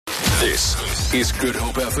This is Good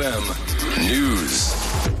Hope FM News.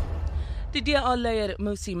 Die DA-leier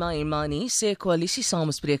Mmusi Maimane sê koalisie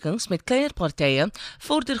samesprekings met kleiner partye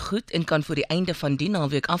vorder goed en kan voor die einde van die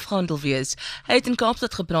naweek afgehandel wees. Hy het in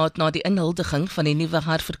Kaapstad gepraat na die inhuldiging van die nuwe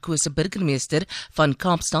herverkose burgemeester van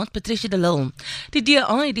Kaapstad, Patricia de Lille. Die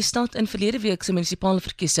DA het die stad in verlede week se munisipale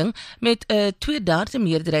verkiesing met 'n 2/3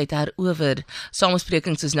 meerderheid herower.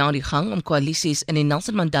 Samesprekings is nou aan die gang om koalisies in die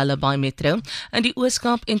Nelson Mandela Bay Metro in die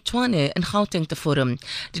Oos-Kaap en Tshwane in Gauteng te vorm.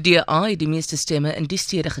 Die DA het die meeste stemme in die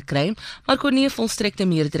stede gekry, maar kon nie 'n volstrekte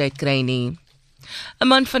meerderheid kry nie. 'n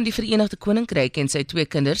man van die Verenigde Koninkryk en sy 2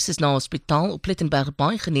 kinders is na hospitaal op Plettenberg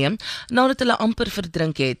Bay geneem nadat hulle amper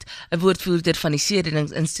verdrink het. 'n woordvoerder van die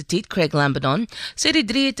Seereddingsinstituut, Craig Lambadon, sê die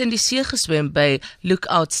 3 het in die see geswem by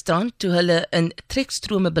Lookout Strand toe hulle in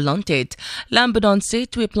trekstrome beland het. Lambadon sê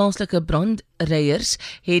 2 plaaslike brandryers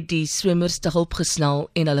het die swemmers te hulp gesnel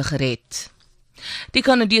en hulle gered. Die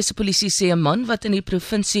Kanadese polisie sê 'n man wat in die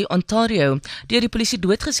provinsie Ontario deur die polisie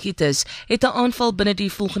doodgeskiet is, het 'n aanval binne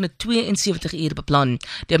die volgende 72 uur beplan.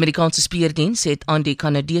 Die Amerikaanse speurdiens het aan die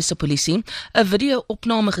Kanadese polisie 'n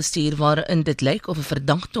video-opname gestuur waarin dit lyk of 'n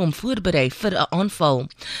verdagte hom voorberei vir 'n aanval.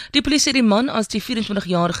 Die polisie het die man as die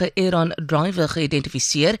 24-jarige Iran driver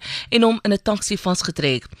geïdentifiseer en hom in 'n taxi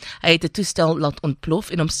vasgetrek. Hy het 'n toestel laat ontplof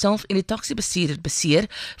en homself en die taxi-bestuurder beseer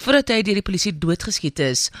voordat hy deur die polisie doodgeskiet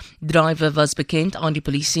is. Driver was bekend aan die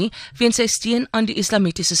polisie weens sy steun aan die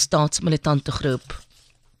Islamitiese staatsmilitante groep.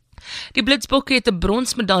 Die Blitsbokke het 'n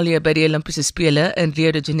bronsmedalje by die Olimpiese Spele in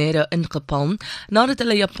Rio de Janeiro ingepalm nadat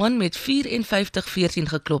hulle Japan met 54-14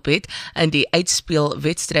 geklop het in die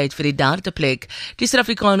uitspelwedstryd vir die 3de plek. Die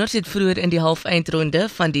Suid-Afrikaners het vroeër in die halfeindronde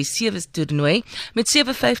van die 7 toernooi met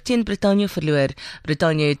 7-5 teen Brittanje verloor.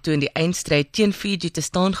 Brittanje het toe in die eindstryd teen Fiji te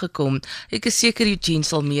staan gekom. Ek is seker Eugene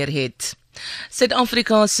sal meer het.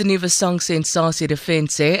 Suid-Afrika se nuwe sangsensasie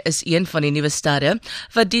Defense is een van die nuwe sterre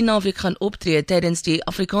wat die naweek gaan optree tydens die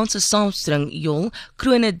Afrikaanse saamstring jol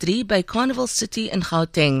Krone 3 by Carnival City in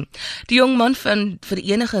Gauteng. Die jong man van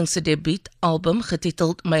vereniging se debuutalbum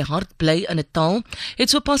getiteld My Hart Bly in 'n Taal het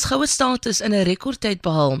sopas goue status in 'n rekordtyd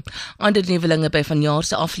behaal. Ander nuwelinge by vanjaar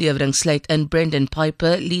se aflewering sluit in Brendan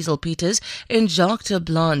Piper, Liesl Peters en Jacques de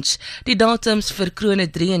Blanche. Die datums vir Krone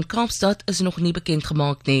 3 in Kaapstad is nog nie bekend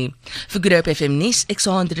gemaak nie. Vir Good Hope FM Nuus, ek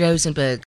is Rosenberg.